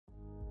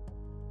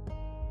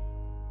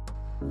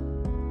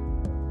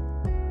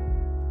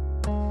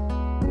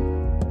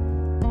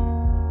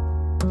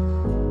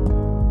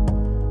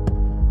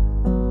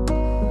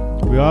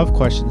We all have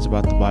questions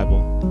about the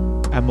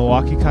Bible. At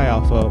Milwaukee Chi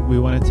Alpha, we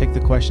want to take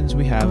the questions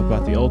we have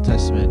about the Old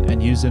Testament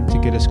and use them to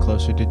get us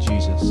closer to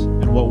Jesus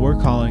in what we're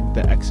calling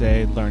the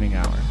XA Learning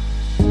Hour.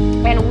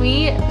 And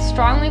we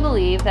strongly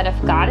believe that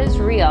if God is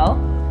real,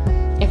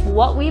 if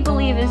what we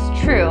believe is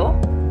true,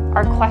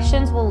 our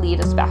questions will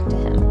lead us back to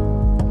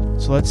Him.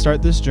 So let's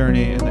start this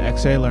journey in the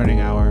XA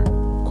Learning Hour,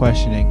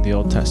 questioning the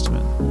Old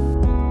Testament.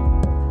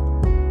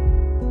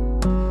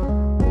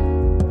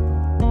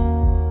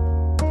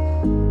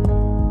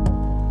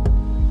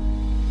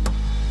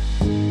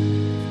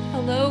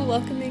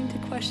 Welcoming to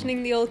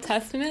Questioning the Old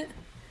Testament.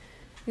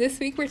 This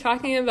week we're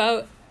talking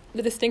about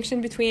the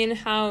distinction between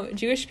how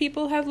Jewish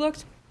people have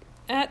looked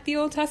at the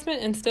Old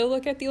Testament and still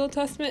look at the Old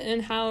Testament,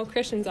 and how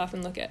Christians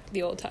often look at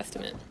the Old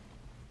Testament.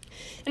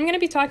 I'm going to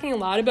be talking a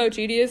lot about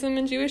Judaism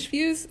and Jewish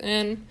views,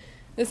 and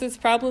this is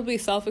probably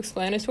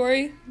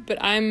self-explanatory, but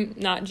I'm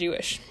not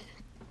Jewish.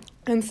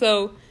 And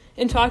so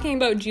in talking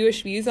about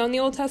Jewish views on the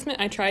Old Testament,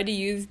 I tried to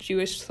use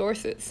Jewish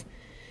sources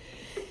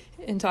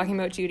in talking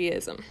about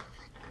Judaism.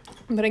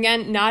 But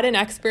again, not an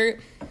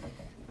expert.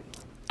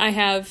 I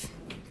have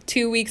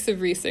 2 weeks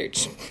of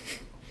research.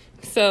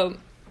 So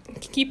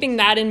keeping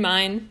that in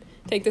mind,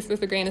 take this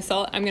with a grain of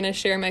salt. I'm going to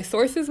share my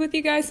sources with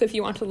you guys. So if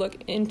you want to look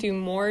into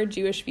more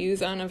Jewish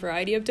views on a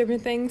variety of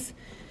different things,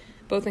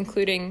 both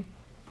including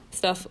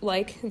stuff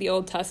like the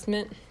Old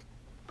Testament,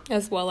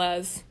 as well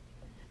as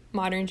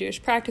modern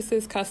Jewish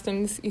practices,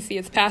 customs. You see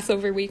it's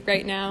Passover week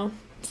right now,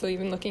 so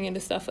even looking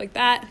into stuff like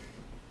that.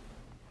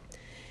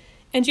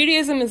 And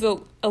Judaism is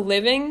a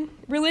living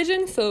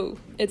religion, so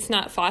it's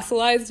not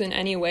fossilized in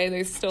any way.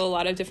 There's still a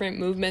lot of different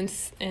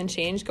movements and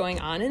change going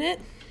on in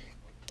it.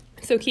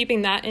 So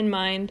keeping that in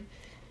mind,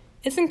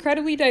 it's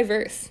incredibly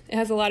diverse. It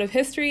has a lot of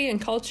history and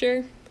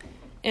culture,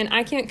 and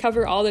I can't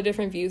cover all the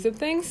different views of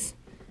things,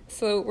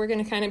 so we're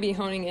going to kind of be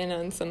honing in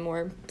on some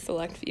more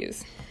select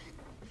views.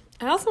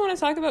 I also want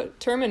to talk about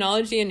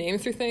terminology and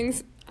names for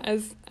things.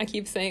 As I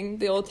keep saying,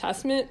 the Old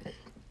Testament.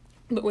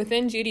 But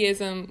within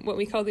Judaism, what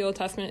we call the Old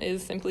Testament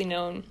is simply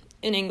known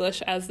in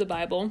English as the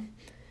Bible.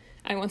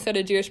 I once had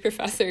a Jewish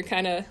professor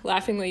kind of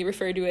laughingly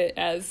refer to it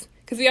as,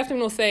 because we often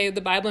will say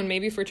the Bible, and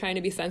maybe if we're trying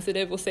to be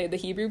sensitive, we'll say the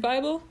Hebrew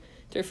Bible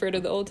to refer to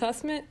the Old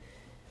Testament.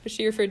 But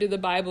she referred to the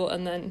Bible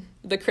and then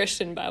the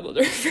Christian Bible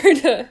to refer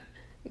to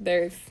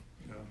their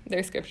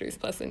scriptures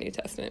plus the New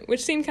Testament,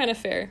 which seemed kind of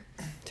fair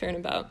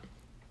turnabout.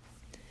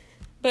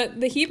 But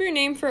the Hebrew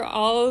name for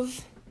all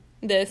of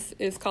this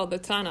is called the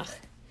Tanakh.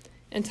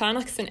 And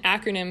Tanakh is an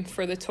acronym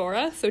for the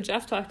Torah, so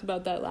Jeff talked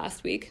about that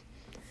last week.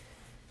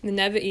 The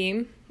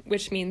Nevi'im,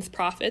 which means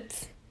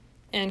prophets,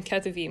 and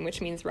Ketuvim,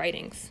 which means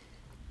writings.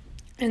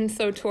 And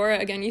so Torah,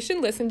 again, you should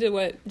listen to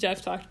what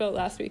Jeff talked about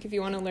last week if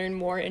you want to learn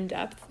more in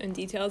depth and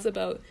details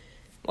about,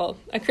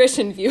 a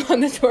Christian view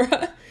on the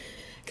Torah.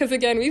 Because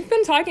again, we've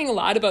been talking a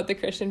lot about the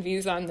Christian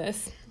views on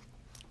this.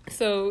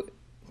 So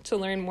to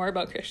learn more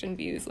about Christian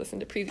views, listen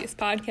to previous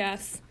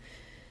podcasts.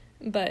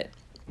 But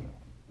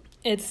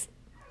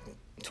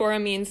Torah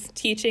means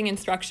teaching,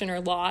 instruction, or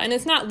law. And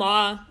it's not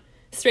law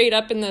straight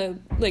up in the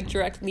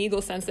direct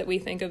legal sense that we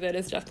think of it.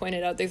 As Jeff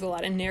pointed out, there's a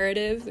lot of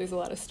narrative, there's a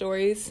lot of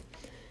stories,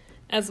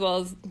 as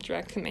well as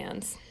direct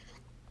commands.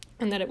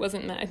 And that it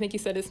wasn't meant, I think you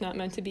said it's not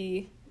meant to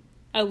be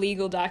a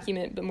legal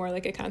document, but more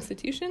like a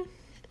constitution.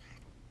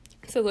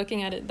 So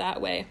looking at it that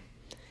way.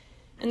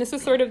 And this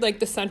is sort of like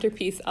the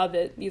centerpiece of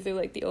it. These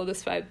are the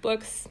oldest 5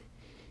 books,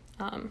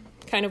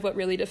 kind of what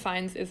really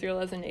defines Israel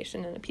as a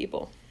nation and a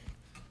people.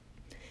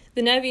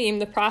 The Nevi'im,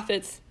 the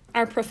prophets,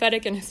 are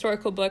prophetic and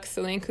historical books,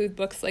 so they include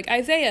books like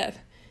Isaiah,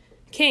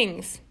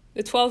 Kings,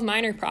 the 12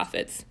 minor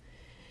prophets.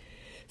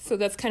 So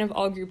that's kind of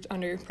all grouped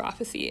under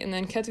prophecy. And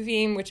then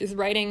Ketuvim, which is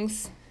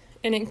writings,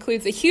 and it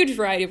includes a huge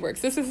variety of works.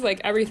 This is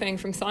everything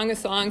from Song of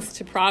Songs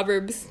to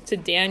Proverbs to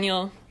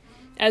Daniel.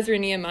 Ezra,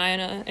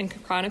 Nehemiah, and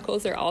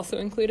Chronicles are also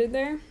included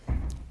there.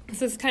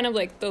 This is kind of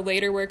the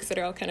later works that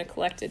are all kind of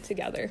collected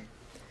together.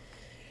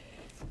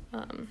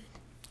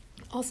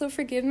 Also,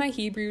 forgive my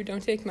Hebrew.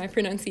 Don't take my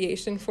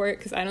pronunciation for it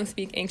because I don't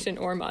speak ancient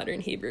or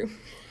modern Hebrew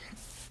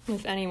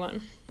with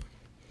anyone.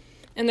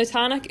 And the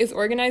Tanakh is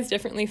organized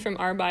differently from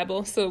our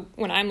Bible. So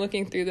when I'm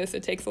looking through this,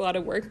 it takes a lot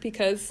of work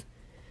because,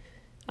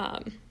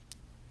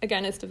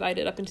 again, it's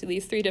divided up into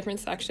these 3 different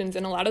sections.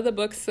 And a lot of the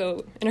books,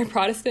 so in our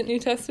Protestant New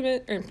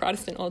Testament, or in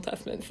Protestant Old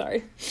Testament,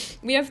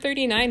 we have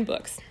 39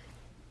 books.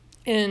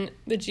 In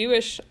the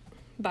Jewish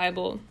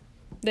Bible,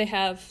 they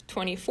have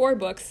 24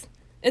 books.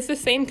 It's the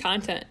same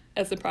content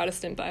as the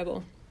Protestant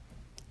Bible,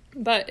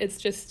 but it's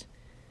just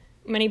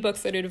many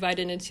books that are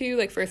divided into 2,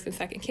 like 1st and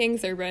 2nd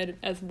Kings are read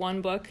as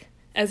one book.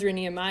 Ezra and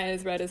Nehemiah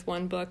is read as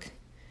one book.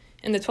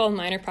 And the 12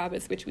 minor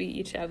prophets, which we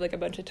each have a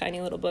bunch of tiny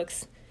little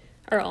books,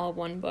 are all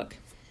one book.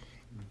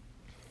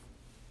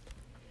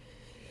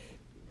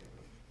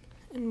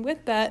 And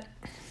with that,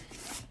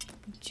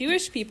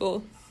 Jewish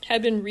people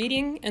have been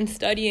reading and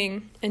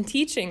studying and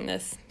teaching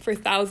this for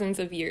thousands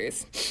of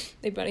years.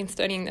 They've been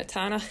studying the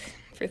Tanakh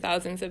for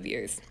thousands of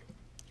years.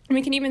 And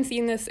we can even see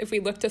this if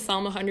we look to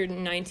Psalm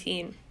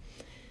 119.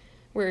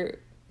 We're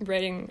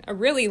writing a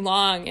really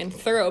long and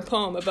thorough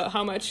poem about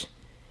how much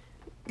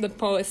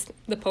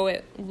the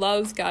poet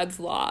loves God's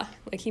law.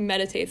 Like, he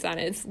meditates on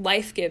it. It's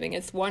life-giving.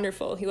 It's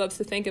wonderful. He loves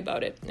to think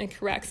about it. It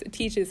corrects. It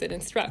teaches. It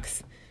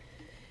instructs.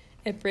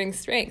 It brings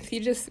strength.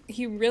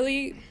 He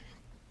really,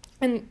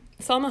 and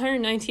Psalm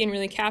 119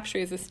 really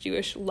captures this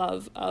Jewish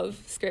love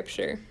of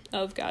Scripture,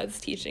 of God's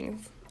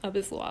teachings, of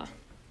his law.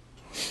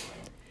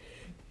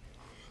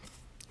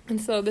 And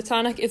so the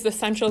Tanakh is the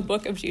central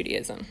book of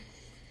Judaism.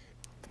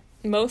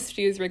 Most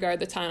Jews regard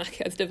the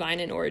Tanakh as divine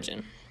in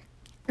origin.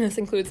 And this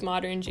includes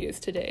modern Jews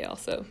today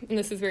also. And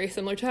this is very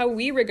similar to how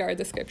we regard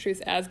the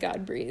Scriptures as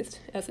God-breathed,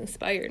 as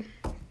inspired.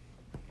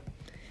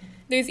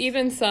 There's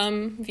even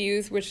some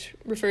views which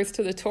refers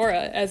to the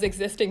Torah as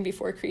existing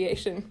before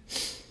creation.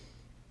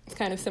 It's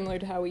kind of similar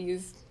to how we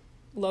use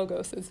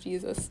Logos as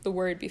Jesus, the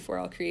Word before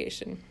all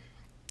creation,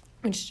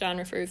 which John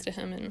refers to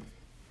him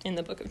in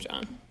the book of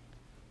John,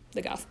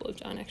 the Gospel of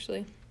John,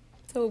 actually.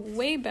 So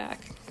way back,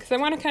 because I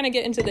want to kind of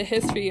get into the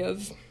history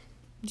of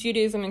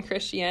Judaism and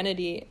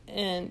Christianity,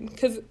 and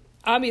because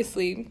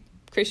obviously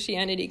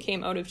Christianity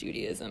came out of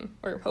Judaism,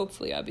 or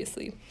hopefully,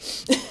 obviously,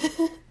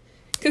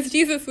 because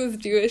Jesus was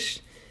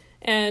Jewish,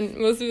 and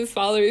most of his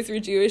followers were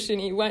Jewish,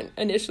 and he went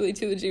initially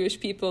to the Jewish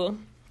people.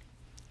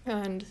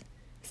 And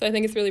so I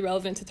think it's really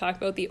relevant to talk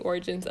about the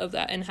origins of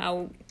that and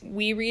how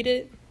we read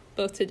it,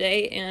 both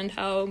today and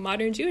how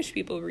modern Jewish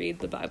people read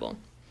the Bible.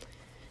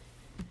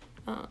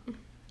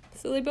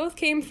 So they both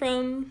came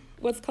from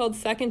what's called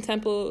Second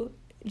Temple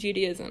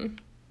Judaism.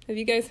 Have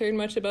you guys heard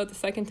much about the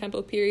Second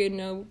Temple period?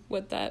 Know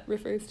what that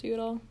refers to at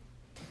all?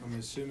 I'm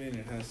assuming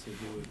it has to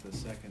do with the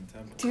Second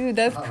Temple. Dude,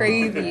 that's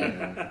crazy.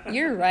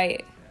 You're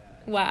right.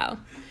 Wow.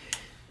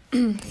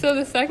 So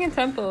the Second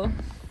Temple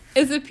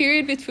is a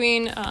period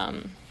between,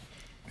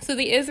 so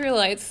the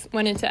Israelites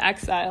went into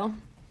exile,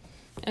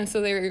 and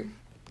so they were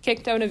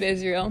kicked out of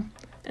Israel,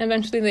 and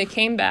eventually they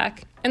came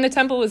back, and the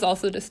temple was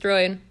also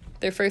destroyed,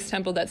 their first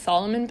temple that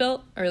Solomon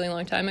built a really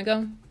long time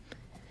ago,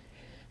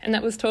 and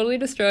that was totally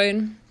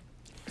destroyed.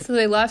 So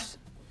they left,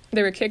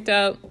 they were kicked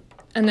out,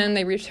 and then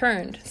they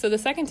returned. So the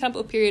Second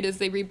Temple period is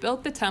they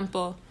rebuilt the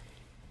temple,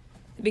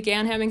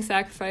 began having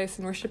sacrifice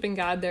and worshiping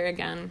God there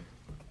again.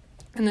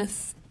 And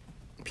this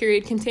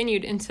period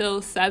continued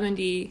until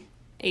 70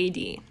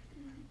 AD,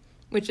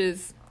 which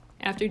is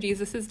after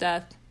Jesus'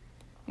 death,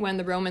 when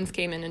the Romans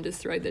came in and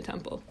destroyed the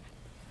temple.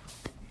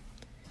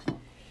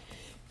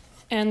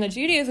 And the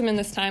Judaism in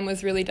this time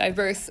was really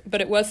diverse,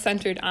 but it was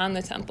centered on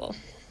the temple.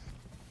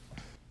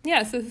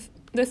 Yeah, so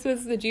this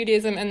was the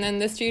Judaism, and then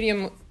this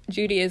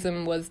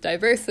Judaism was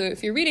diverse. So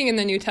if you're reading in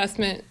the New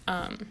Testament,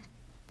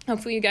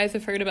 hopefully you guys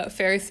have heard about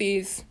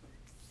Pharisees,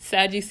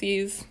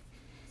 Sadducees,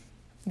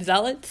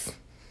 Zealots.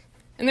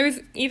 And there was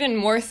even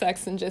more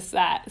sects than just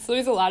that. So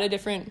there's a lot of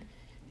different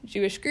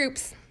Jewish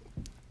groups,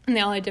 and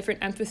they all had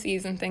different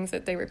emphases and things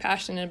that they were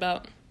passionate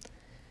about.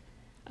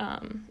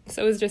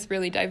 So it was just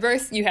really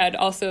diverse. You had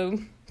also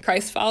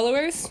Christ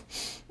followers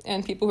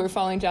and people who were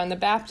following John the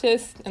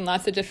Baptist and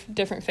lots of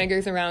different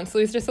figures around. So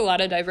there's just a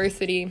lot of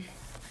diversity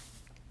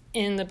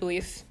in the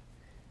beliefs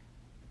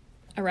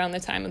around the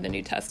time of the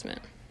New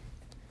Testament.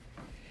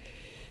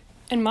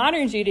 And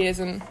modern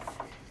Judaism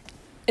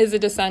is a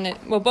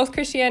descendant, well, both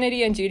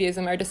Christianity and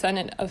Judaism are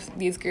descendant of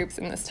these groups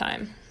in this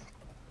time.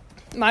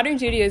 Modern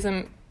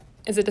Judaism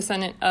is a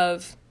descendant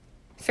of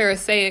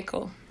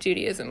Pharisaical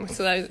Judaism,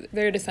 so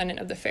they're a descendant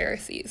of the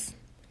Pharisees.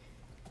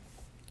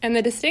 And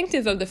the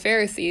distinctive of the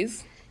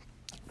Pharisees,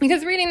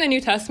 because reading the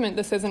New Testament,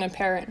 this isn't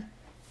apparent,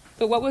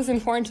 but what was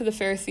important to the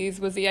Pharisees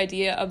was the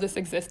idea of this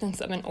existence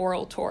of an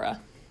oral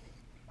Torah.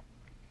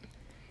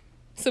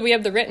 So we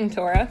have the written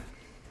Torah,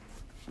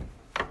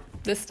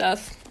 this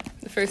stuff,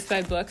 the first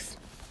 5 books,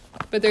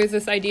 but there's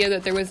this idea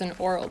that there was an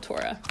oral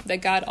Torah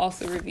that God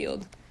also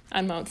revealed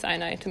on Mount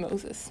Sinai to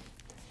Moses.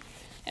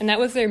 And that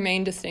was their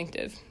main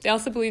distinctive. They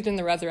also believed in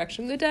the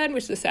resurrection of the dead,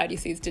 which the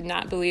Sadducees did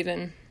not believe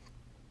in.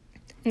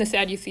 And the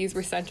Sadducees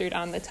were centered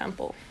on the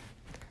temple.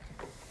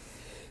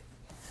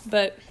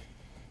 But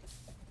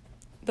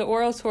the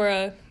oral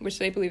Torah, which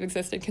they believe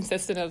existed,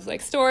 consisted of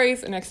like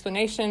stories and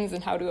explanations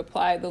and how to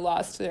apply the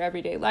laws to their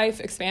everyday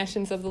life,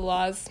 expansions of the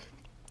laws.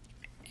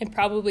 It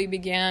probably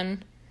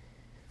began,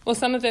 well,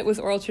 some of it was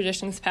oral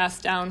traditions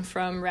passed down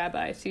from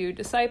rabbi to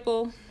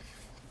disciple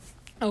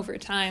over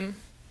time.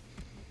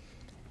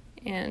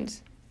 And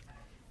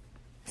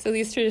so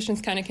these traditions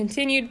kind of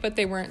continued, but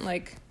they weren't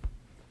like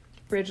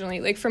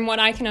originally, like from what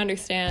I can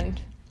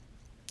understand,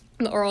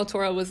 the oral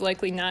Torah was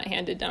likely not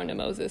handed down to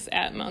Moses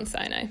at Mount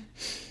Sinai,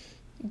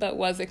 but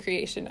was a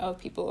creation of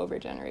people over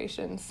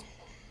generations,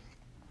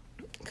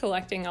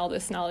 collecting all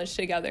this knowledge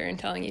together and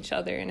telling each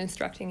other and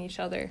instructing each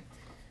other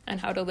on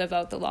how to live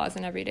out the laws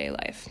in everyday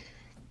life.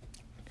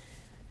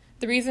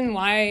 The reason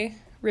why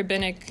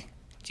Rabbinic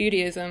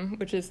Judaism,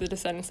 which is the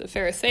descendants of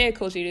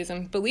Pharisaical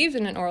Judaism, believed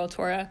in an oral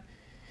Torah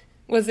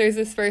was there's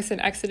this verse in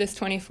Exodus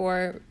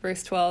 24,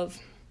 verse 12.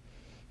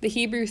 The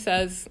Hebrew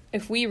says,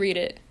 if we read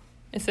it,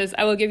 it says,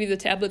 I will give you the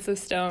tablets of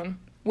stone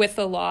with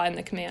the law and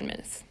the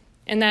commandments.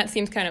 And that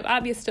seems kind of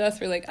obvious to us.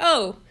 We're like,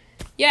 oh,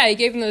 yeah, he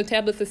gave them the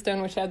tablets of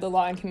stone which had the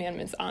law and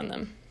commandments on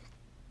them.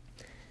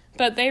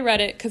 But they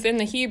read it because in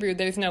the Hebrew,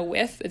 there's no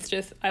with. It's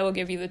just, I will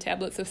give you the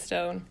tablets of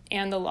stone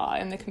and the law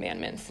and the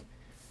commandments.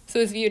 So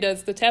it's viewed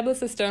as the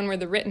tablets of stone were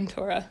the written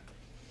Torah,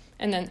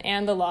 and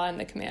the law and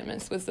the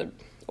commandments was the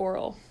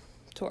oral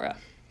Torah.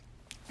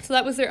 So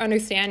that was their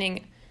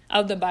understanding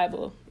of the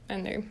Bible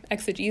and their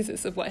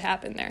exegesis of what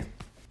happened there.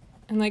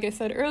 And like I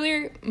said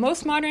earlier,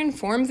 most modern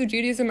forms of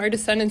Judaism are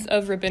descendants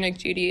of Rabbinic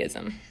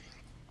Judaism,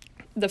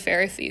 the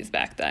Pharisees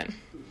back then.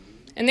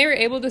 And they were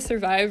able to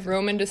survive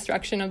Roman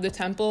destruction of the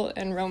temple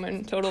and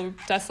Roman total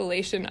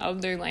desolation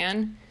of their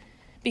land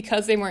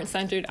because they weren't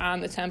centered on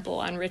the temple,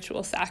 on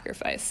ritual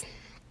sacrifice.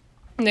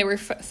 And they were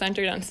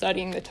centered on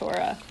studying the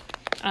Torah,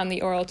 on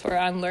the oral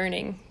Torah, on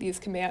learning these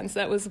commands.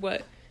 That was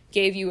what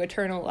gave you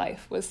eternal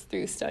life, was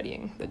through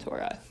studying the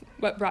Torah.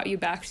 What brought you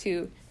back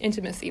to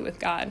intimacy with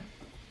God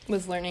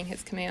was learning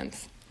his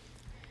commands.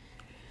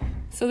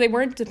 So they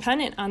weren't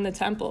dependent on the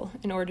temple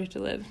in order to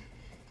live,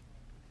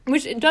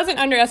 which it doesn't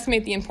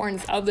underestimate the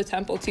importance of the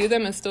temple to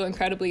them. It's still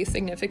incredibly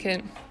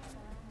significant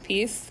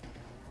piece,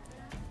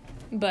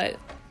 but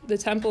the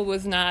temple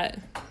was not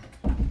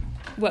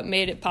what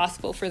made it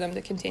possible for them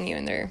to continue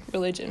in their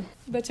religion.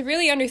 But to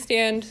really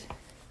understand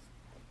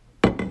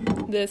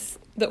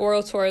the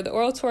oral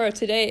Torah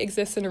today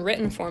exists in a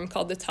written form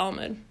called the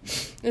Talmud.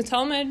 The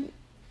Talmud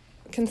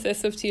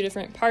consists of two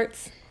different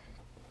parts,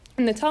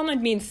 and the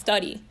Talmud means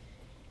study.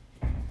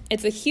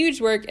 It's a huge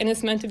work, and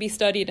it's meant to be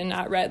studied and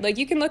not read. Like,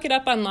 you can look it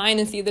up online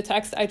and see the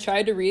text. I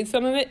tried to read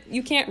some of it.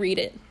 You can't read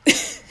it.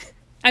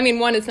 I mean,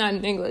 one, it's not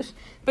in English,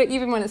 but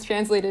even when it's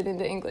translated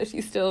into English,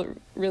 you still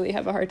really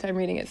have a hard time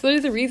reading it. So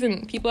there's a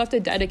reason people have to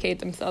dedicate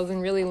themselves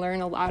and really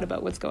learn a lot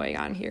about what's going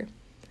on here.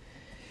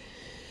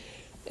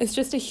 It's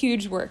just a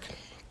huge work.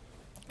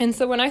 And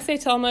so when I say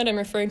Talmud, I'm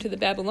referring to the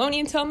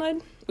Babylonian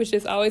Talmud, which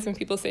is always when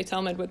people say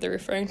Talmud what they're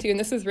referring to. And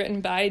this was written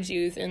by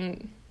Jews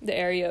in the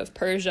area of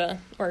Persia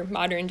or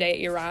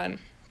modern-day Iran.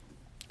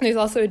 There's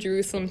also a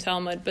Jerusalem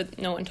Talmud, but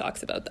no one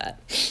talks about that.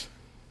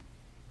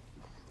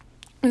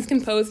 It was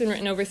composed and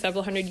written over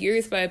several hundred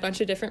years by a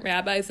bunch of different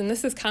rabbis, and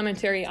this is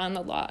commentary on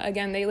the law.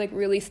 Again, they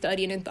really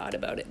studied and thought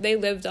about it. They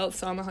lived out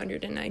Psalm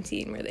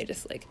 119, where they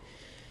just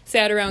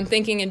sat around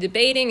thinking and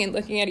debating and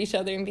looking at each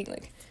other and being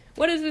like,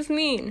 what does this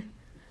mean?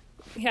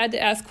 You had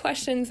to ask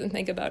questions and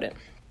think about it.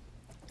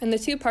 And the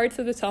two parts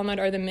of the Talmud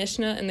are the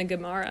Mishnah and the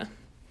Gemara.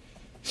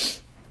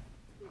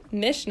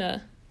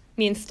 Mishnah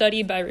means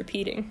study by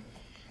repeating.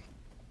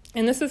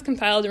 And this was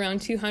compiled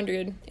around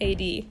 200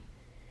 AD.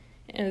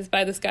 And it's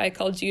by this guy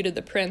called Judah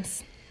the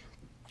Prince.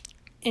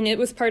 And it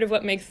was part of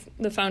what makes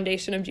the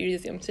foundation of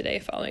Judaism today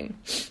following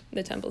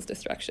the temple's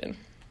destruction.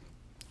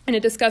 And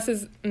it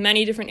discusses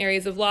many different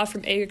areas of law,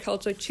 from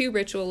agriculture to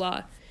ritual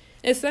law,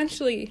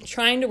 essentially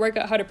trying to work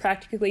out how to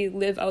practically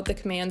live out the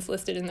commands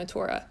listed in the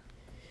Torah.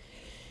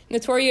 In the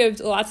Torah, you have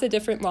lots of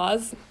different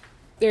laws.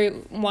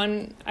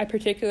 One I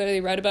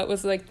particularly read about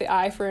was the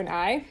eye for an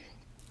eye.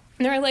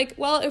 And they're like,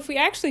 well, if we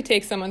actually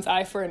take someone's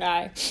eye for an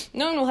eye,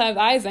 no one will have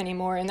eyes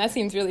anymore, and that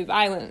seems really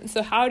violent.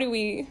 So how do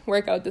we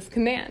work out this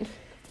command?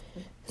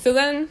 So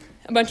then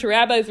a bunch of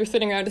rabbis were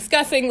sitting around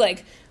discussing,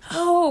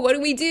 what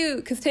do we do?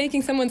 Because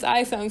taking someone's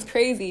eye sounds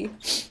crazy.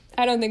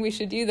 I don't think we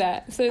should do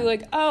that. So they're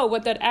like,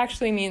 what that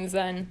actually means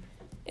then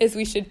is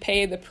we should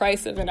pay the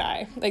price of an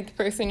eye. Like the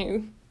person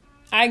who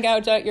eye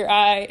gouge out your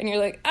eye, and you're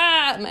like,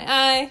 my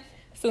eye.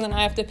 So then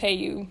I have to pay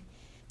you.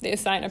 They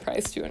assign a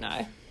price to an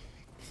eye.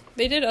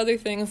 They did other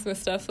things with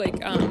stuff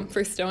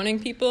for stoning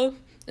people.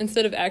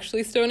 Instead of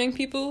actually stoning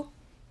people,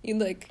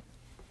 you'd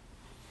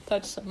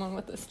touch someone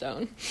with a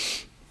stone.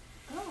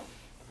 Oh.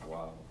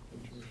 Wow.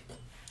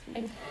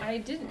 I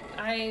did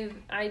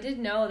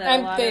know that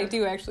a lot they of...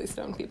 do actually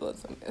stone people.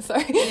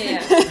 Sorry.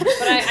 Yeah.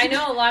 But I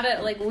know a lot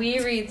of,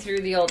 we read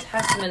through the Old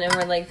Testament and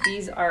we're like,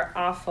 these are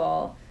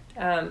awful.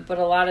 But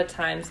a lot of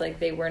times,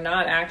 they were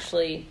not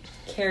actually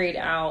carried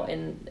out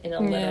in a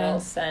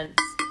literal sense.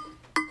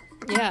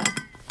 Yeah.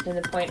 And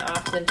the point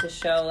often to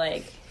show,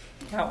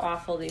 how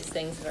awful these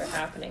things that are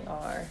happening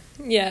are.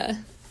 Yeah.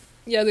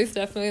 Yeah, there's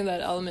definitely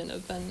that element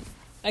of then,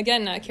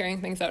 again, not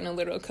carrying things out in a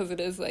literal, because it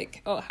is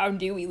how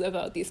do we live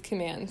out these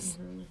commands?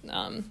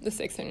 Mm-hmm. The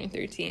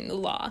 613, the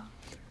law.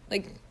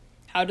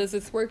 How does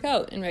this work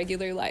out in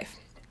regular life?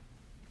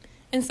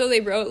 And so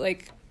they wrote,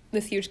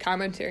 this huge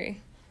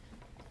commentary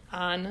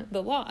on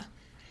the law.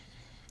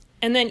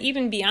 And then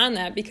even beyond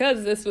that,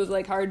 because this was,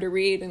 hard to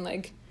read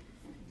and,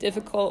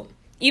 difficult,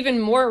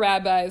 even more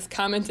rabbis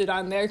commented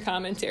on their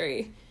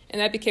commentary, and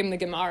that became the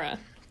Gemara,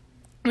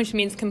 which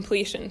means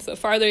completion. So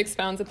farther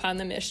expounds upon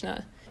the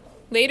Mishnah.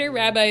 Later,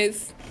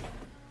 rabbis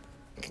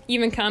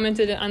even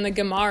commented on the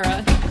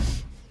Gemara.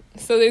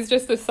 So there's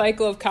just a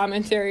cycle of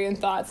commentary and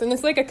thoughts. And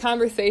it's like a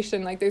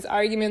conversation. There's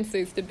arguments,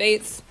 there's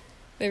debates.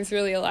 There's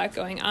really a lot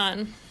going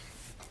on.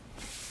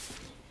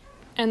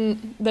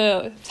 And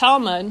the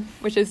Talmud,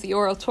 which is the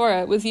oral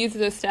Torah, was used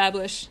to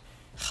establish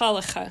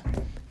halakha,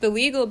 the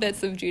legal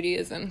bits of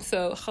Judaism.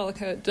 So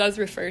halakha does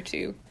refer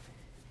to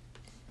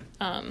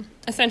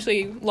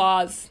essentially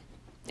laws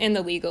in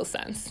the legal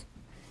sense.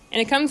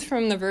 And it comes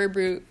from the verb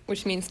root,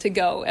 which means to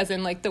go, as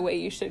in the way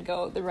you should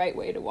go, the right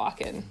way to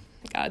walk in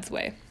God's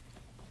way.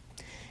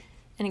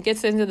 And it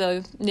gets into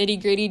the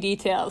nitty-gritty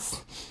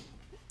details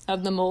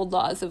of the mold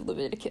laws of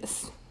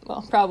Leviticus.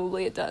 Well,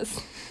 probably it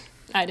does.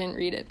 I didn't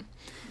read it.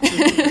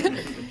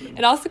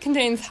 It also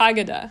contains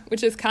Haggadah,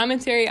 which is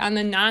commentary on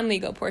the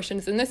non-legal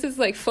portions. And this is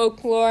like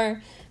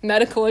folklore,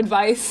 medical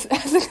advice,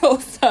 ethical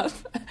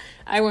stuff.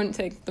 I wouldn't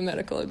take the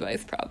medical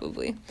advice,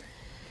 probably.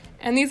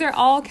 And these are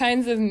all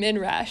kinds of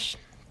midrash.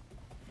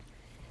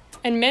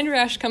 And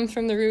midrash comes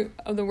from the root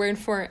of the word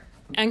for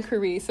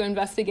inquiry, so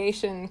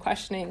investigation,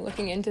 questioning,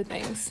 looking into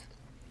things.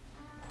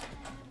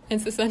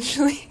 It's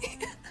essentially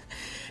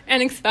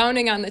an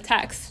expounding on the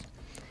text.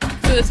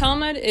 So the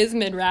Talmud is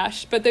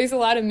midrash, but there's a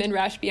lot of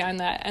midrash beyond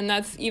that. And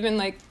that's even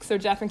like, so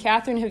Jeff and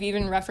Catherine have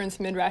even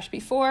referenced midrash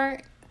before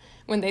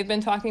when they've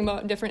been talking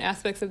about different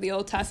aspects of the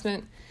Old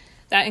Testament.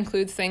 That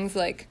includes things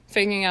like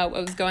figuring out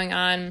what was going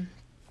on.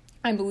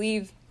 I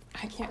believe,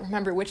 I can't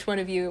remember which one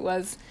of you it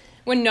was,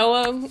 when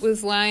Noah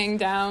was lying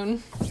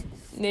down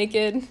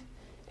naked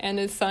and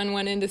his son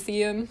went in to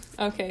see him.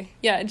 Okay,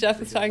 yeah, Jeff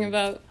was talking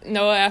about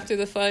Noah after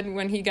the flood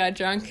when he got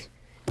drunk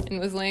and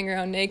was laying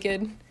around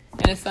naked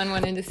and his son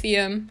went in to see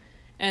him.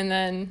 And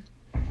then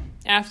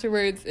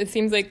afterwards, it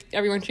seems like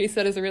everyone treats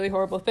that as a really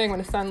horrible thing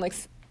when his son, like,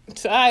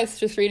 to us,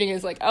 just reading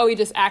is like, oh, he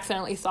just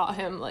accidentally saw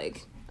him,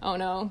 like, oh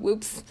no,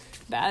 whoops,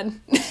 bad,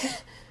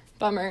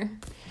 bummer.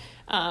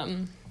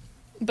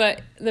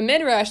 But the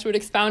Midrash would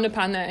expound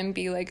upon that and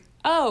be like,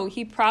 oh,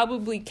 he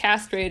probably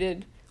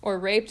castrated or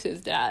raped his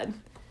dad.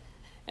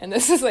 And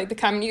this is like the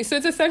common use. So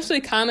it's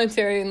essentially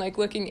commentary and like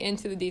looking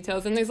into the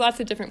details. And there's lots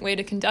of different ways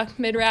to conduct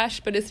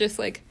Midrash, but it's just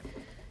like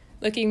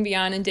looking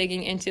beyond and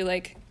digging into,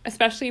 like,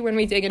 especially when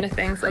we dig into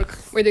things like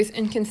where there's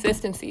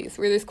inconsistencies,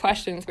 where there's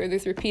questions, where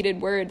there's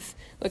repeated words,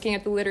 looking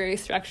at the literary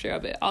structure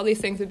of it. All these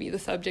things would be the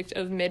subject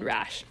of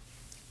Midrash.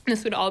 And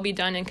this would all be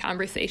done in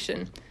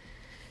conversation,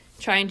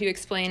 trying to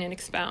explain and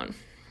expound.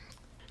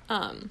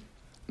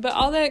 But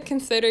all that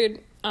considered,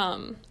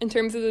 in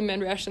terms of the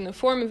Midrash and the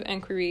form of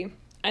inquiry,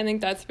 I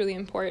think that's really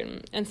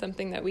important and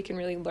something that we can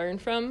really learn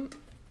from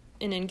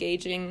in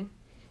engaging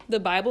the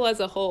Bible as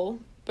a whole,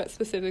 but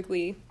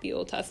specifically the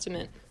Old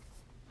Testament.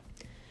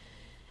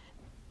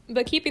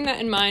 But keeping that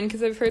in mind,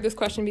 because I've heard this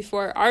question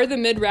before, are the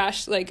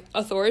Midrash, like,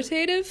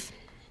 authoritative?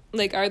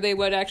 Like, are they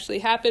what actually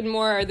happened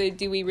more?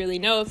 Do we really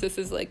know if this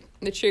is, like,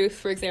 the truth?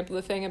 For example,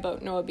 the thing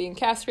about Noah being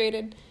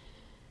castrated.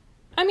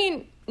 I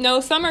mean,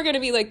 no, some are going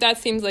to be like, that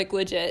seems like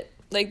legit.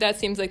 Like, that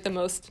seems like the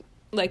most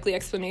likely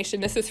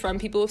explanation. This is from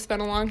people who've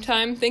spent a long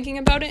time thinking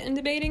about it and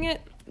debating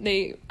it.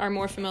 They are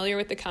more familiar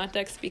with the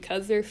context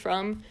because they're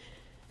from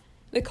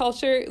the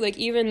culture. Like,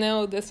 even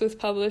though nothing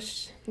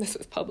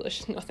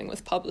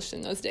was published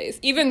in those days.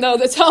 Even though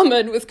the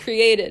Talmud was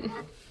created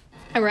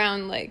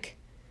around, like,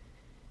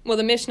 well,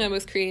 the Mishnah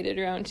was created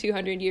around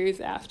 200 years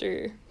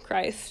after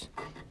Christ.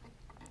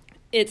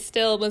 It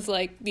still was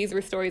like, these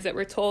were stories that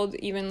were told.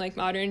 Even like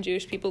modern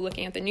Jewish people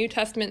looking at the New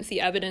Testament see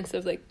evidence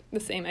of like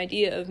the same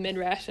idea of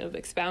midrash, of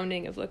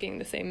expounding, of looking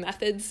the same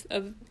methods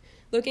of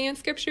looking at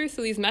scripture.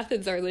 So these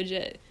methods are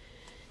legit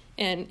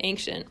and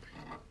ancient.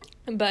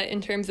 But in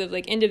terms of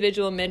like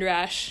individual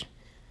midrash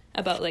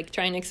about like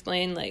trying to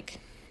explain, like,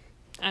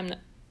 my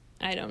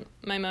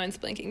mind's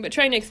blanking, but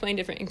trying to explain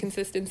different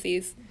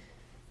inconsistencies,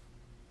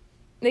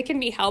 they can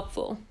be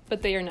helpful,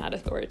 but they are not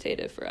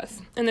authoritative for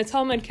us. And the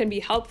Talmud can be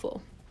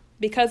helpful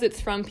because it's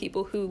from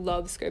people who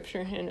love scripture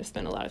and have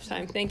spent a lot of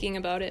time thinking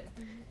about it.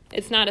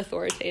 It's not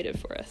authoritative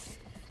for us.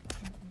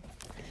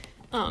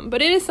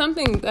 But it is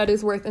something that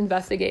is worth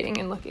investigating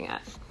and looking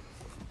at,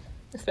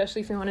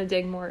 especially if you want to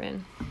dig more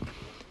in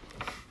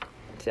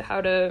to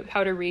how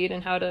to read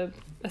and how to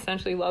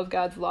essentially love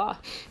God's law,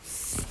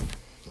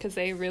 because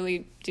they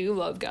really do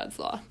love God's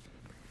law.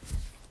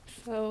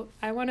 So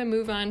I want to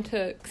move on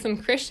to some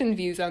Christian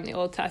views on the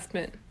Old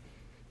Testament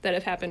that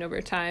have happened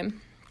over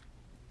time.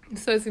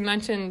 So as we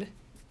mentioned,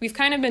 we've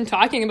kind of been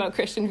talking about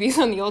Christian views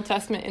on the Old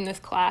Testament in this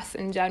class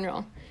in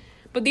general.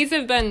 But these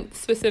have been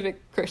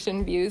specific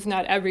Christian views,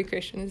 not every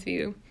Christian's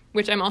view,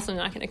 which I'm also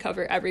not going to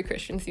cover every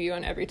Christian's view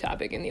on every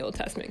topic in the Old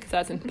Testament because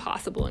that's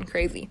impossible and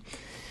crazy.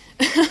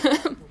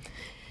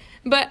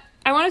 But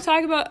I want to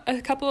talk about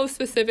a couple of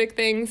specific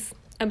things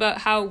about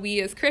how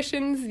we as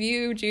Christians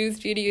view Jews,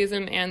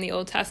 Judaism, and the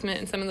Old Testament,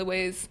 and some of the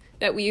ways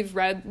that we've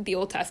read the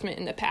Old Testament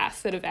in the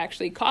past that have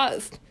actually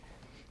caused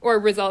or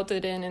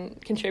resulted in and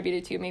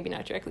contributed to, maybe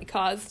not directly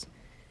caused,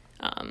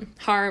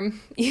 harm,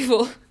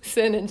 evil,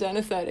 sin, and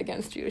genocide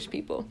against Jewish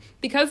people.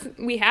 Because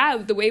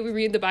the way we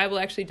read the Bible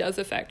actually does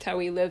affect how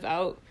we live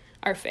out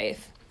our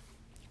faith.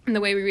 And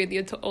the way we read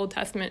the Old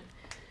Testament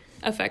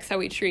affects how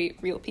we treat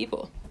real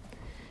people.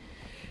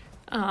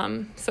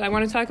 So I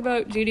want to talk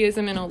about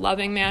Judaism in a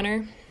loving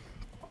manner.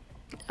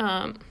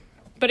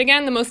 But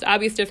again, the most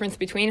obvious difference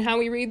between how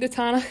we read the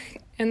Tanakh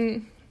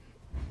and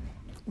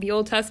the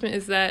Old Testament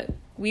is that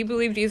we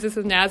believe Jesus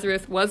of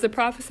Nazareth was the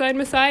prophesied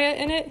Messiah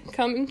in it,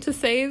 come to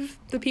save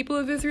the people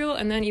of Israel,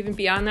 and then even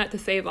beyond that to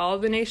save all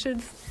of the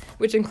nations,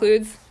 which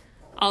includes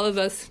all of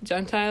us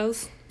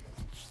Gentiles,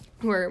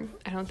 I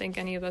don't think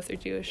any of us are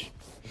Jewish,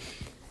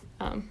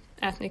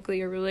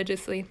 ethnically or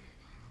religiously.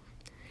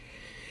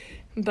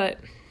 But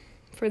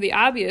for the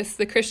obvious,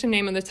 the Christian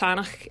name of the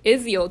Tanakh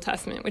is the Old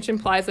Testament, which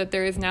implies that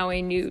there is now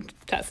a New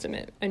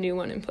Testament, a new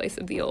one in place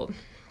of the Old.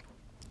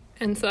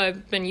 And so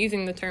I've been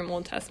using the term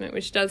Old Testament,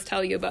 which does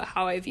tell you about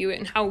how I view it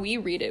and how we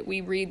read it.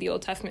 We read the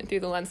Old Testament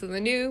through the lens of the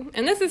New.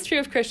 And this is true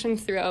of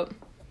Christians throughout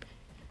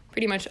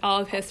pretty much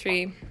all of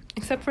history,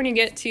 except when you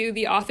get to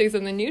the authors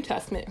of the New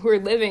Testament who are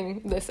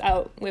living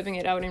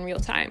it out in real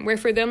time, where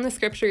for them the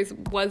scriptures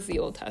was the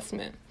Old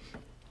Testament.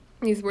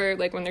 These were,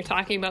 like, when they're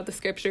talking about the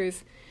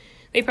scriptures,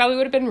 they probably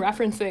would have been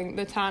referencing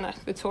the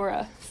Tanakh, the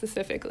Torah,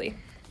 specifically.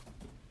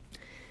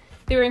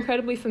 They were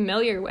incredibly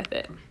familiar with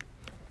it.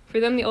 For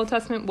them, the Old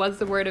Testament was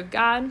the Word of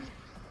God,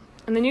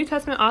 and the New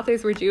Testament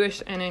authors were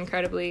Jewish and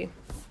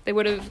they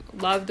would have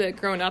loved it,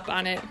 grown up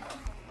on it.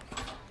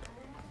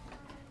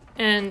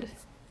 And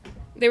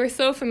they were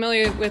so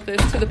familiar with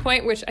this to the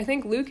point which I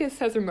think Lucas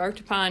has remarked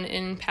upon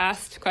in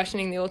past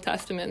questioning the Old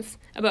Testaments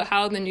about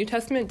how the New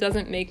Testament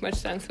doesn't make much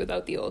sense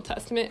without the Old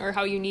Testament, or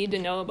how you need to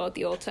know about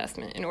the Old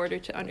Testament in order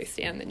to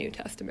understand the New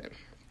Testament.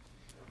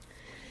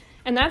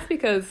 And that's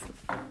because,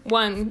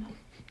 one,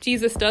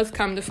 Jesus does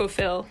come to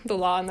fulfill the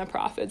law and the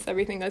prophets,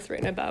 everything that's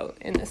written about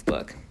in this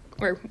book.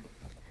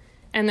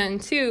 And then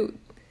two,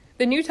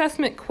 the New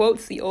Testament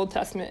quotes the Old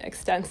Testament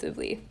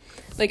extensively.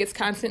 Like,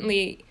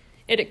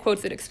 it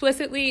quotes it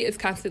explicitly, it's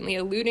constantly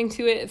alluding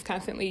to it, it's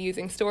constantly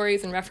using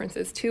stories and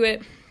references to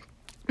it.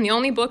 And the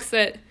only books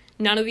that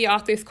none of the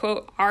authors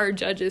quote are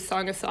Judges,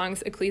 Song of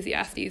Songs,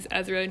 Ecclesiastes,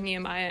 Ezra,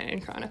 Nehemiah,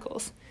 and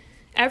Chronicles.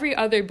 Every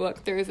other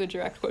book there is a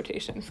direct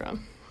quotation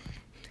from.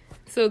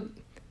 So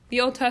the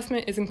Old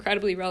Testament is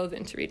incredibly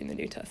relevant to reading the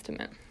New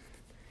Testament.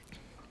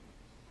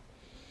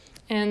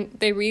 And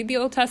they read the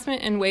Old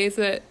Testament in ways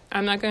that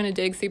I'm not going to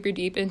dig super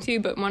deep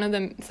into, but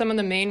some of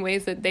the main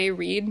ways that they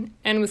read,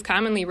 and was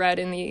commonly read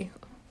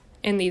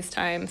in these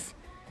times,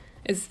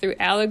 is through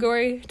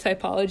allegory,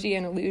 typology,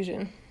 and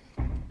allusion.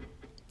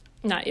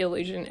 Not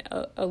illusion,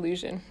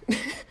 allusion.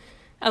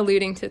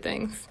 Alluding to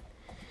things.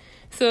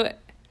 So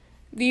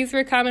these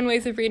were common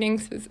ways of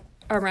reading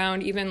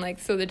around even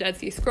the Dead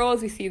Sea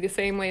Scrolls. We see the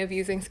same way of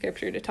using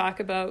scripture to talk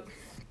about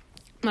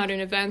modern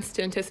events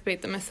to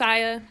anticipate the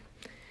Messiah.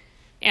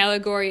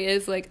 Allegory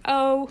is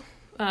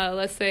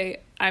let's say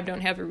I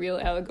don't have a real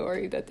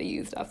allegory that they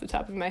used off the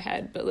top of my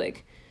head, but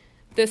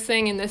this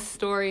thing in this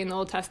story in the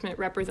Old Testament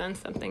represents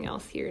something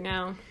else here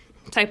now.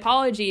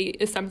 Typology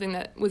is something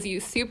that was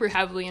used super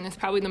heavily and is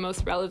probably the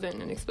most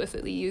relevant and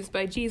explicitly used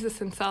by Jesus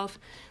himself,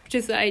 which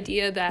is the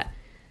idea that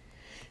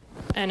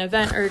an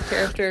event or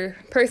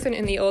person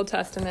in the Old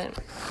Testament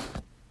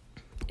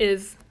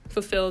is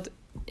fulfilled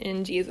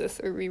in Jesus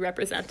or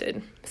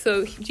re-represented.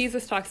 So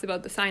Jesus talks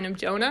about the sign of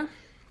Jonah,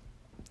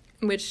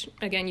 which,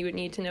 again, you would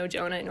need to know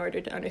Jonah in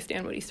order to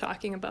understand what he's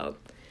talking about.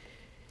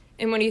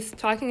 And when he's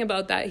talking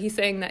about that, he's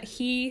saying that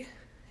he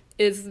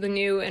is the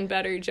new and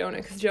better Jonah,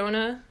 because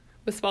Jonah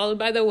was swallowed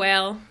by the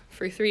whale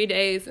for 3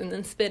 days and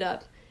then spit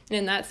up. And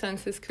in that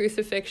sense, his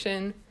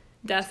crucifixion,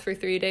 death for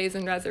 3 days,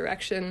 and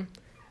resurrection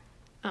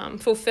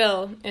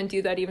fulfill and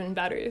do that even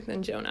better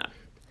than Jonah.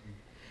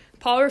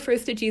 Paul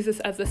refers to Jesus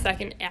as the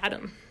second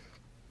Adam.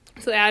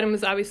 So Adam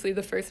was obviously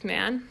the first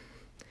man.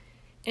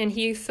 And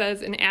he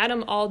says, in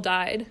Adam all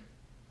died.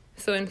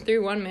 So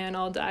through one man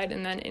all died,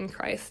 and then in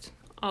Christ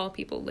all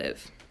people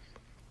live.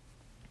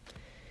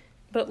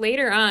 But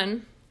later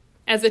on,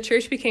 as the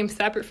church became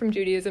separate from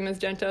Judaism, as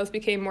Gentiles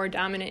became more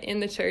dominant in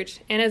the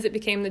church, and as it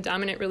became the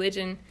dominant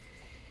religion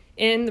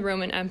in the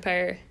Roman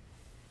Empire,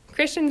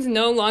 Christians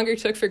no longer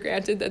took for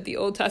granted that the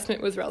Old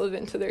Testament was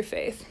relevant to their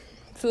faith.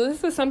 So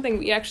this was something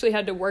we actually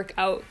had to work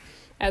out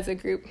as a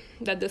group,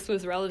 that this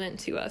was relevant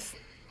to us.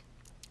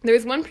 There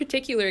was one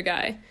particular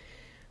guy,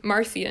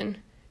 Marcion,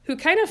 who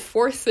kind of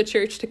forced the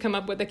church to come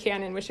up with a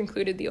canon which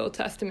included the Old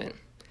Testament,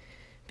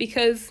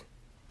 because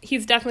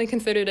he's definitely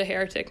considered a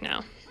heretic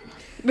now.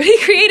 But he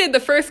created the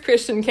first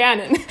Christian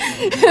canon.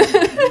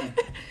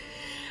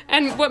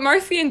 And what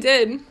Marcion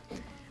did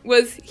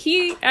was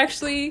he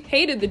actually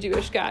hated the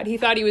Jewish God. He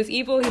thought he was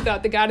evil. He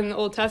thought the God in the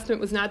Old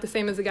Testament was not the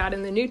same as the God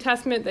in the New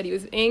Testament, that he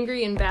was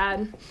angry and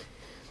bad.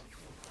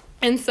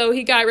 And so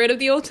he got rid of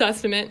the Old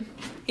Testament.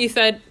 He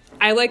said,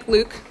 I like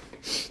Luke.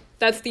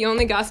 That's the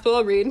only gospel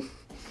I'll read.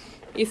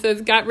 He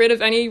says, got rid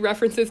of any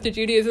references to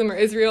Judaism or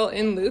Israel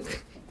in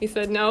Luke. He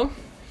said no.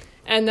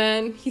 And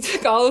then he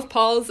took all of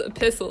Paul's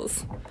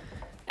epistles,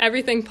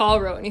 everything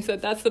Paul wrote, and he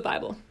said, that's the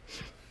Bible.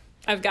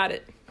 I've got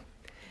it.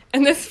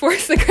 And this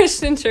forced the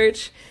Christian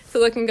church to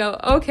look and go,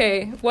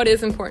 okay, what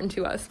is important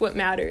to us? What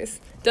matters?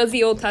 Does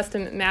the Old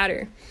Testament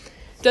matter?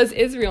 Does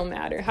Israel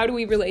matter? How do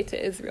we relate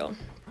to Israel?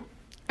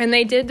 And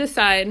they did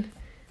decide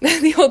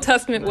that the Old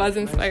Testament was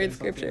inspired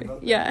scripture.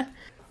 Yeah.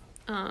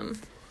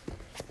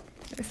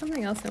 There's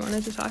something else I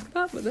wanted to talk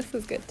about, but this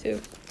is good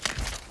too.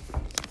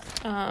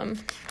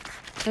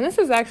 And this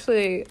is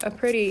actually a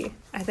pretty,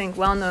 I think,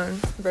 well-known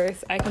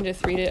verse. I can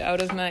just read it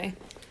out of my...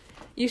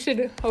 You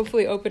should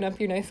hopefully open up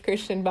your nice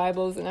Christian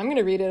Bibles, and I'm going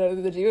to read it out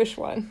of the Jewish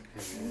one.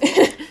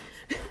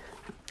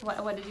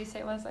 What did you say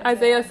it was?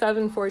 Isaiah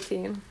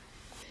 7:14.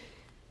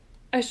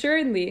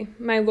 Assuredly,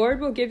 my Lord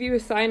will give you a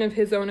sign of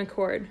his own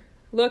accord.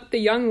 Look, the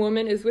young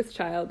woman is with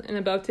child and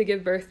about to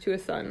give birth to a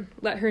son.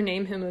 Let her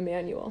name him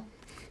Emmanuel.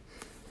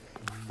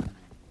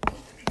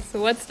 So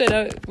what stood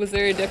out? Was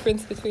there a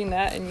difference between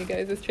that and you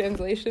guys'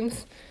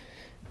 translations?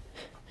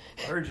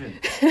 Virgin.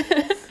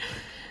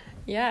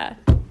 Yeah.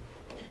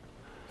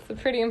 It's a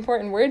pretty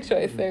important word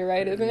choice there,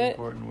 right, isn't it?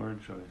 Important word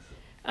choice.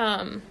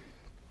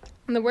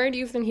 And the word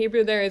used in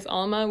Hebrew there is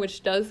alma,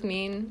 which does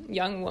mean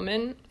young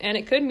woman, and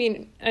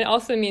it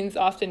also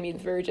often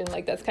means virgin,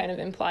 like that's kind of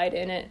implied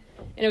in it.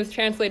 And it was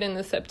translated in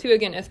the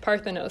Septuagint as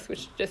Parthenos,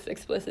 which just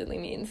explicitly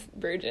means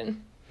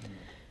virgin,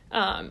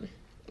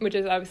 which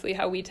is obviously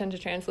how we tend to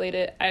translate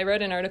it. I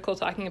read an article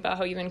talking about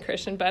how even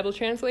Christian Bible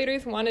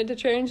translators wanted to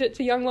change it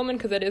to young woman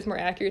because it is more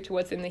accurate to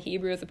what's in the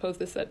Hebrew as opposed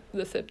to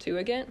the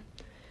Septuagint.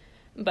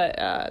 But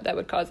that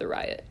would cause a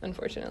riot,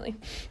 unfortunately.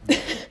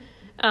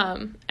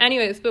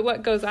 Anyways, but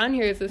what goes on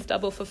here is this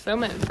double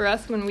fulfillment. For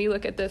us, when we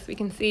look at this, we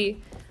can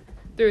see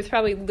there was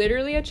probably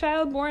literally a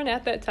child born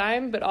at that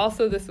time, but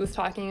also this was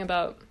talking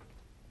about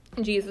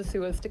Jesus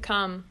who was to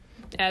come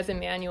as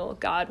Emmanuel,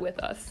 God with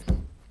us.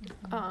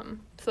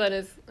 So that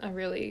is a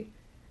really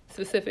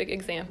specific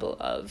example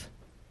of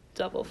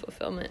double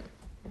fulfillment.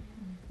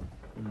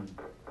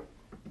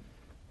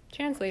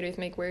 Translators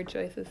make word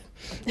choices.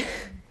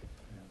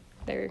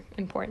 They're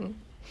important.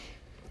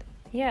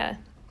 Yeah.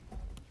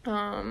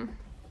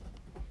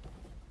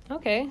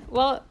 Okay,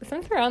 well,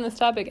 since we're on this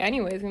topic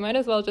anyways, we might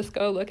as well just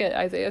go look at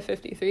Isaiah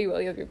 53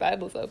 while you have your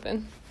Bibles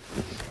open.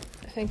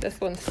 I think this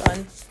one's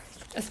fun,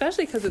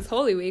 especially because it's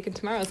Holy Week and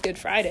tomorrow's Good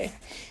Friday.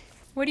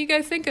 What do you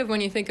guys think of when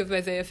you think of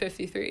Isaiah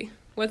 53?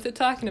 What's it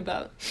talking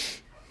about?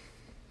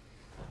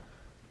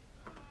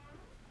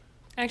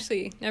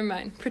 Actually, never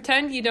mind.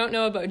 Pretend you don't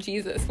know about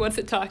Jesus. What's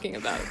it talking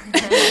about?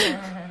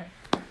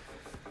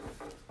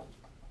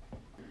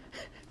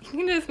 You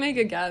can just make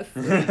a guess.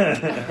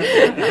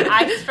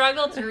 I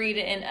struggle to read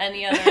it in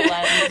any other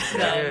lens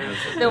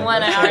than the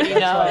one I already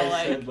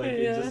know.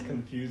 It just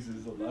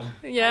confuses a lot.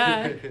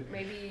 Yeah.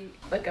 Maybe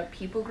like a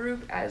people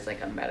group as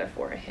like a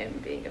metaphor of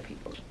him being a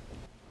people group.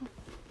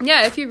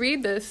 Yeah, if you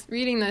reading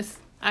this,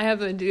 I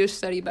have a Jewish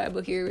study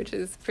Bible here, which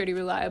is pretty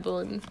reliable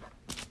and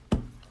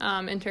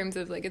in terms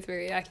of like it's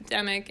very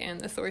academic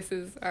and the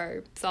sources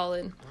are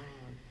solid.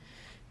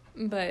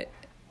 But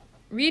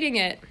reading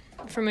it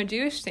from a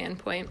Jewish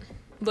standpoint,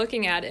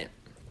 looking at it,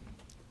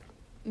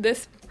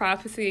 this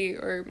prophecy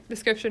or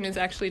description is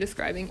actually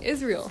describing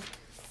Israel,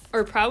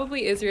 or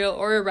probably Israel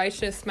or a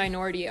righteous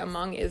minority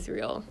among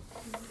Israel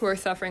who are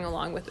suffering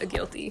along with a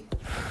guilty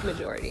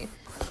majority.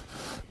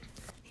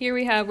 Here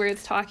we have where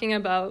it's talking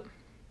about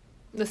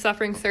the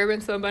suffering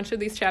servant. So a bunch of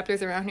these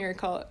chapters around here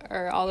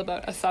are all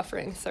about a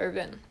suffering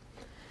servant.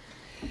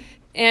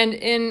 And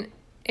in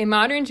a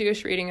modern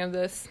Jewish reading of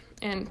this,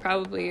 and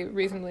probably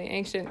reasonably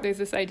ancient, there's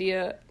this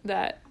idea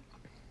that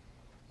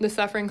the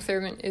suffering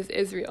servant is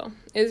Israel.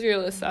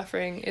 Israel is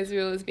suffering.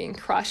 Israel is being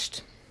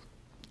crushed.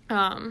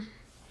 And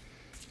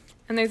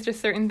there's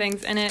just certain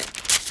things in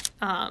it.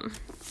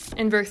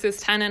 In verses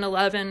 10 and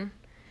 11,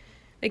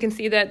 they can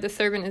see that the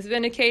servant is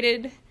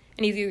vindicated,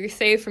 and he's either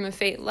saved from a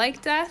fate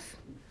like death,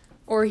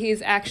 or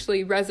he's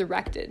actually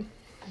resurrected.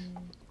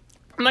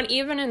 But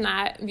even in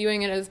that,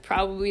 viewing it as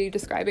probably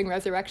describing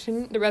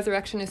resurrection, the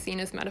resurrection is seen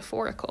as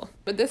metaphorical.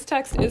 But this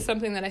text is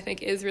something that I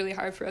think is really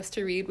hard for us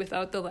to read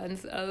without the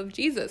lens of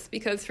Jesus,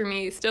 because for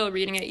me, still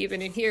reading it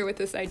even in here with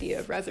this idea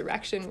of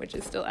resurrection, which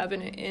is still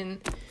evident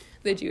in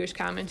the Jewish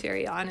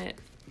commentary on it,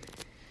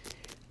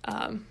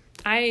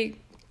 I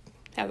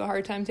have a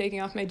hard time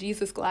taking off my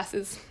Jesus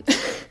glasses.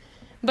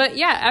 But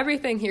yeah,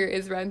 everything here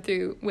is read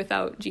through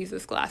without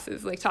Jesus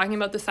glasses. Like talking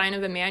about the sign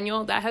of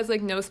Emmanuel, that has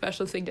like no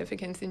special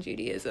significance in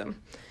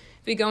Judaism.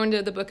 If we go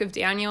into the book of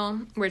Daniel,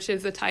 which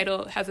is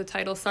has a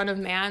title Son of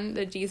Man,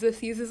 that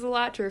Jesus uses a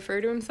lot to refer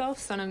to himself,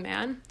 Son of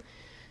Man,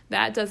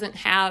 that doesn't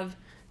have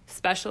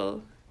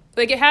special,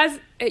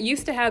 it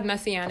used to have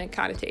messianic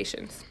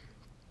connotations.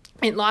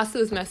 It lost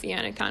those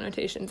messianic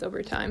connotations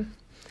over time,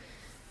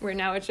 where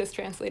now it's just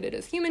translated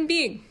as human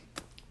being.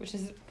 Which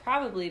is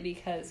probably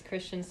because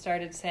Christians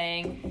started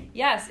saying,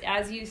 yes,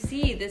 as you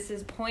see, this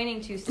is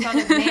pointing to Son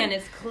of Man.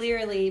 It's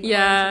clearly pointing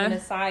to the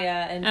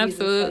Messiah, and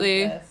absolutely.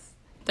 Jesus says this.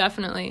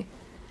 Definitely.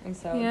 And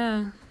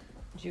so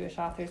Jewish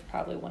authors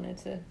probably wanted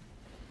to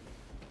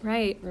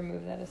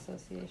remove that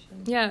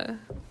association. Yeah,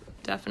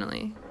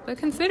 definitely. But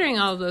considering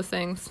all of those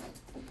things,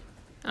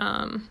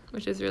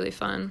 which is really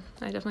fun,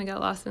 I definitely got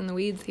lost in the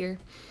weeds here.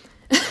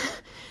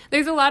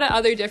 There's a lot of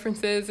other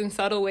differences and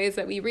subtle ways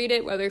that we read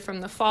it, whether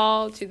from the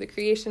fall to the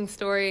creation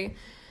story.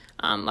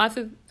 Lots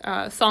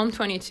of Psalm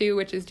 22,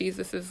 which is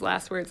Jesus'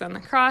 last words on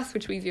the cross,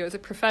 which we view as a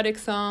prophetic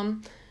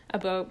psalm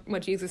about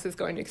what Jesus is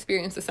going to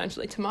experience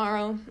essentially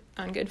tomorrow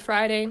on Good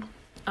Friday,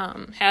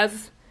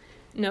 has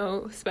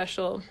no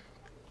special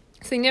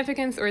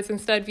significance, or it's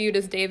instead viewed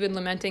as David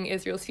lamenting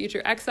Israel's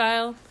future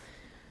exile,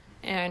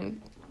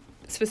 and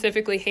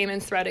specifically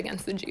Haman's threat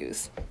against the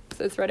Jews.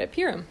 So it's read at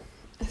Purim.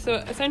 So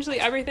essentially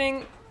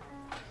everything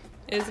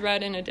is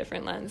read in a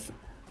different lens.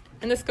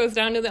 And this goes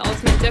down to the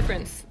ultimate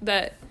difference,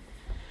 that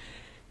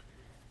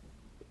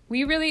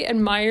We really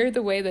admire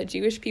the way that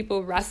Jewish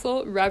people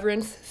wrestle,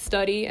 reverence,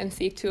 study, and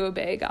seek to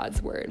obey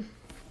God's word.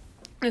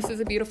 This is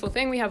a beautiful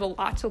thing. We have a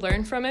lot to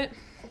learn from it,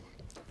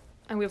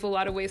 and we have a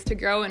lot of ways to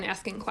grow in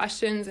asking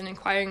questions and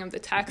inquiring of the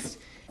text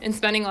and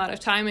spending a lot of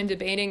time in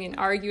debating and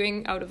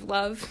arguing out of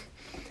love.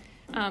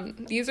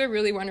 These are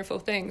really wonderful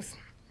things.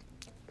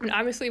 And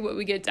obviously what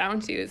we get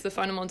down to is the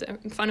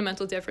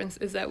fundamental difference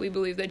is that we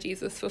believe that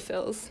Jesus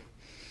fulfills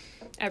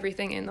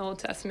everything in the Old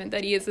Testament,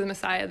 that he is the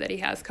Messiah, that he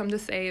has come to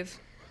save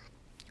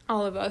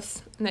all of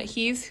us, and that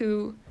he's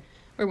who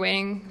we're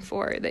waiting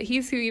for, that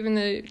he's who even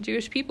the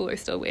Jewish people are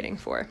still waiting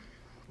for.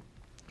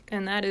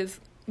 And that is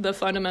the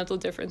fundamental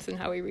difference in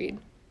how we read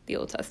the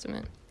Old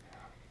Testament.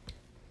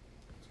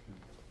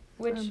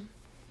 I'm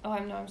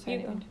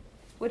sorry.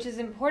 Which is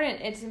important.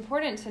 It's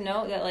important to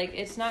note that, like,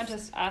 it's not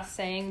just us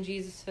saying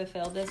Jesus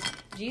fulfilled this.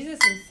 Jesus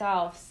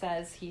himself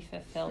says he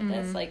fulfilled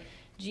this. Like,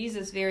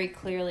 Jesus very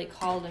clearly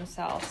called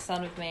himself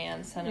Son of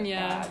Man, Son of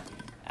God.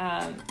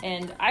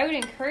 And I would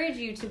encourage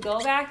you to go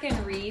back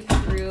and read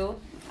through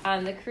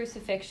the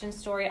crucifixion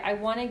story. I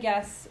want to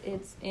guess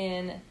it's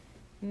in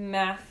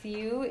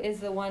Matthew is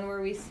the one where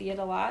we see it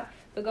a lot.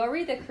 But go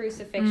read the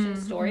crucifixion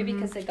story,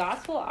 because the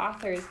gospel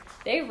authors,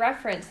 they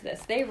reference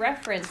this. They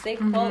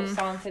quote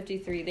Psalm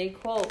 53. They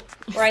quote,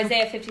 or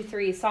Isaiah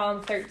 53,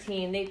 Psalm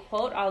 13. They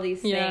quote all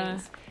these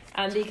things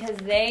because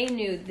they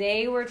knew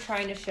they were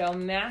trying to show,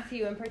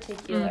 Matthew in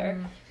particular,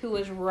 who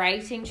was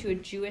writing to a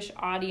Jewish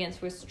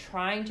audience, was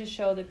trying to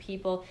show the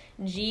people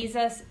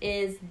Jesus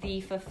is the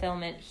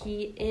fulfillment.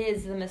 He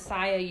is the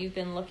Messiah you've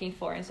been looking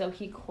for. And so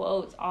he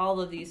quotes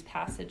all of these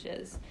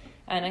passages.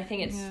 And I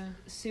think it's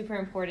super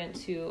important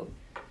to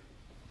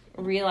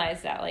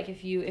realize that, like,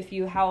 if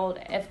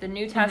the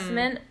New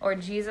Testament or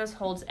Jesus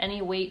holds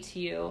any weight to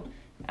you,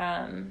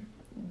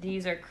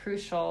 these are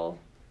crucial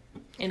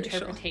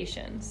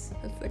interpretations.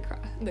 That's the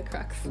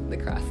crux of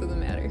the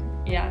matter.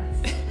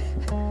 Yes.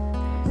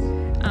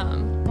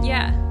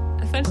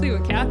 Essentially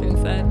what Catherine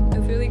said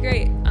is really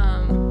great.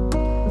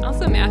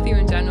 Also, Matthew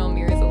in general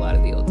mirrors a lot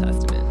of the Old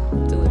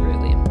Testament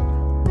deliberately.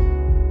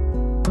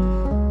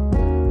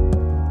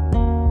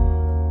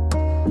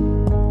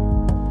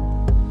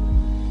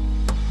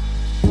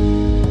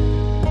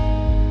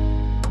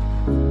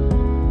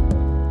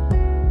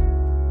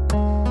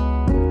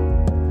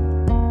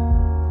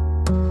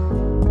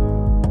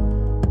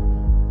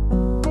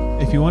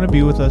 If you want to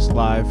be with us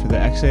live for the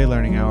XA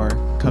Learning Hour,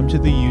 come to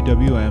the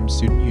UWM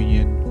Student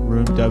Union,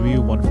 room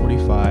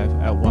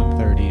W145 at 1